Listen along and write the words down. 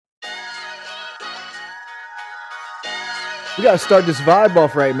We gotta start this vibe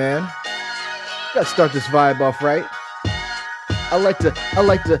off right, man. Gotta start this vibe off right. I like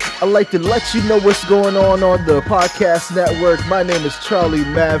to let you know what's going on the podcast network. My name is Charlie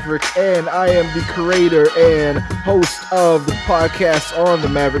Maverick, and I am the creator and host of the podcast on the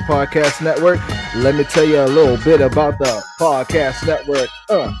Maverick Podcast Network. Let me tell you a little bit about the podcast network.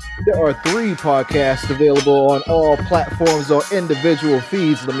 There are 3 podcasts available on all platforms or individual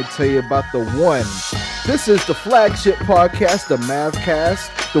feeds. Let me tell you about the one. This is the flagship podcast, the Mavcast,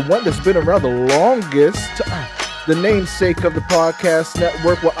 the one that's been around the longest. The namesake of the podcast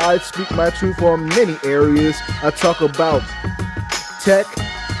network, where I speak my truth on many areas. I talk about tech,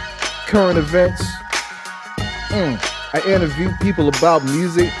 current events. I interview people about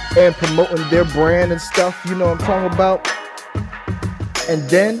music and promoting their brand and stuff. You know what I'm talking about? And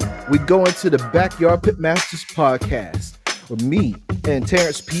then we go into the Backyard Pitmasters podcast, where me and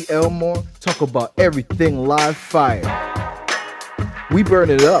Terrence P. Elmore talk about everything live fire. We burn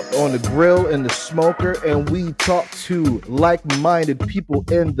it up on the grill and the smoker, and we talk to like-minded people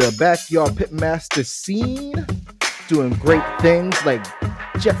in the Backyard Pitmaster scene, doing great things like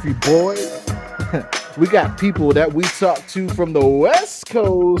Jeffrey Boyd. We got people that we talk to from the West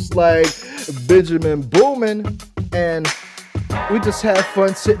Coast, like Benjamin Bowman, and we just have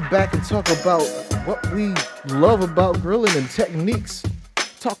fun, sit back and talk about what we love about grilling and techniques.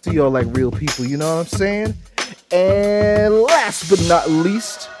 Talk to y'all like real people, you know what I'm saying? And last but not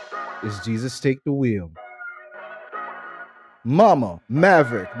least is Jesus Take the Wheel. Mama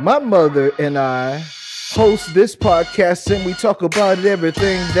Maverick, my mother, and I host this podcast, and we talk about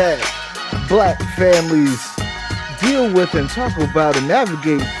everything that Black families deal with and talk about and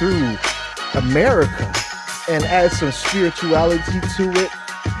navigate through America, and add some spirituality to it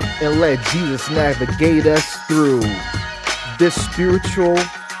and let Jesus navigate us through this spiritual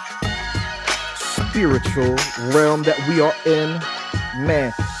realm that we are in.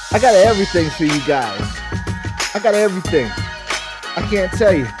 Man, I got everything for you guys. I got everything. I can't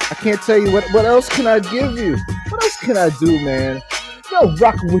tell you what else can I give you? What else can I do, man? Yo,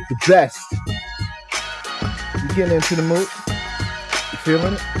 rocking with the best. You getting into the mood? You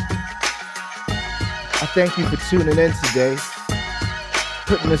feeling it? I thank you for tuning in today,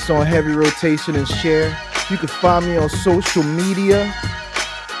 putting this on heavy rotation and share. You can find me on social media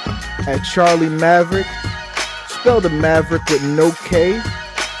at Charlie Maverick. Spell the Maverick with no K.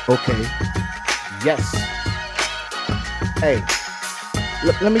 Okay. Yes. Hey,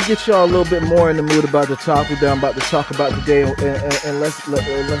 let me get y'all a little bit more in the mood about the topic that I'm about to talk about today, and let's do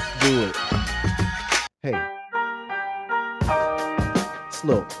it. Hey.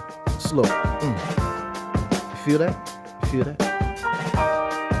 Slow. You feel that?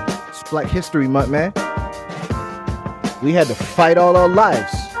 It's Black History Month, man. We had to fight all our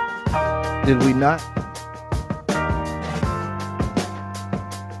lives. Did we not?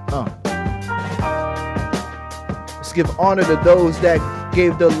 Let's give honor to those that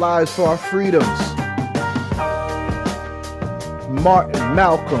gave their lives for our freedoms. Martin,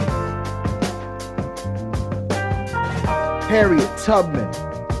 Malcolm, Harriet Tubman.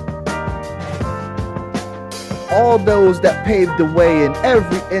 All those that paved the way in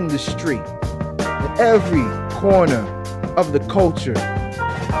every industry, in every corner of the culture,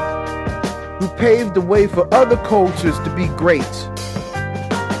 who paved the way for other cultures to be great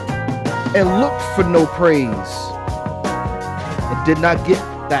and looked for no praise and did not get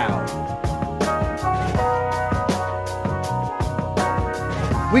down.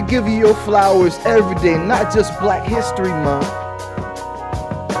 We give you your flowers every day, not just Black History Month,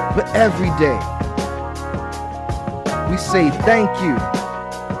 but every day. We say thank you.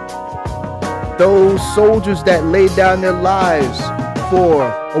 Those soldiers that laid down their lives for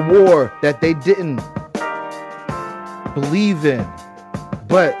a war that they didn't believe in,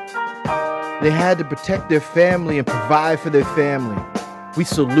 but they had to protect their family and provide for their family. We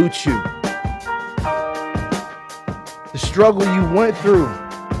salute you. The struggle you went through,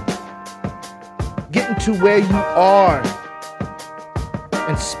 getting to where you are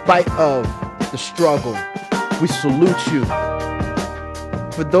in spite of the struggle. We salute you.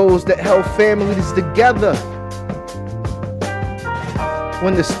 For those that held families together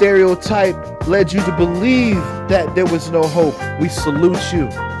when the stereotype led you to believe that there was no hope, we salute you.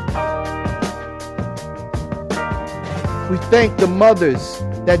 We thank the mothers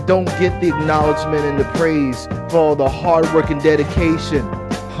that don't get the acknowledgement and the praise for all the hard work and dedication.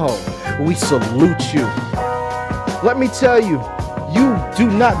 Oh, we salute you. Let me tell you, you do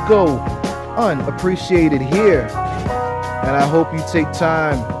not go unappreciated here. And I hope you take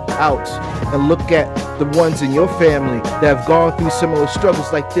time out and look at the ones in your family that have gone through similar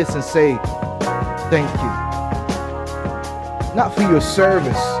struggles like this and say, thank you. not for your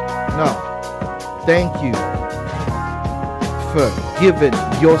service. No. Thank you for giving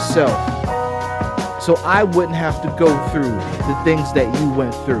yourself so I wouldn't have to go through the things that you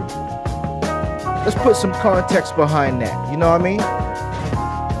went through. Let's put some context behind that. You know what I mean?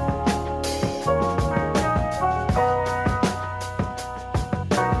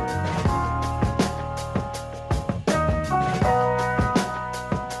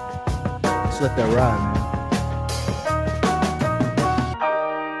 Let's let that ride, man.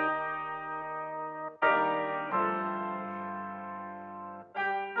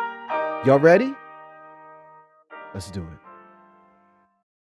 Y'all ready? Let's do it.